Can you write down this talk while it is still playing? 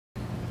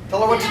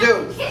Tell her what to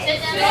do.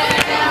 Sit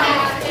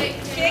down. Kick.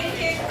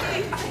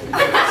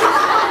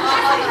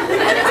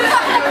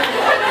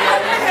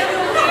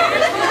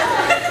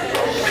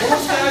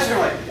 Most guys are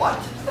like, what?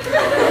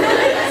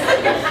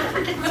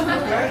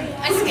 Okay?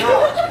 No,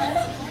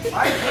 I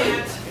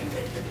can't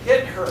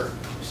hit her.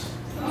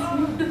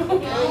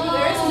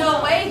 There's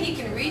no way he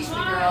can reach the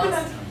girls.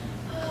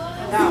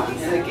 Now,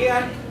 and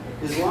again,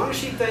 as long as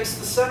she thinks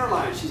the center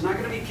line, she's not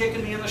going to be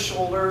kicking me in the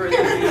shoulder and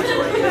the hands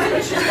like this,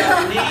 but she's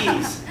got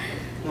knees.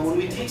 Now, when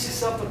we teach these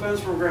self-defense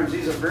programs,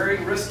 these are very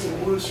risky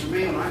moves for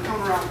me. When I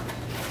come around,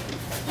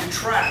 you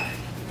track.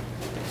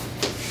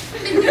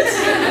 And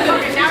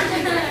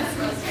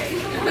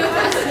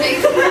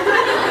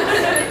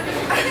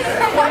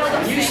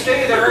you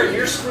stay there and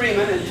you're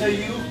screaming until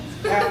you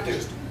have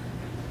to.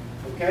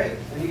 Okay?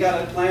 And you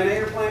got a plan A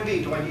or plan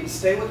B. Do I need to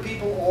stay with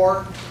people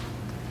or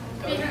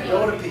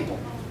go to people?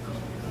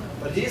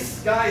 But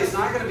this guy is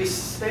not going to be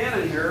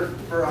standing here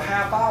for a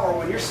half hour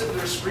when you're sitting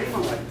there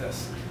screaming like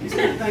this. He's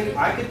going to think,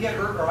 I could get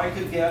hurt or I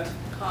could get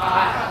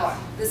caught.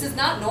 This is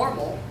not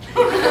normal.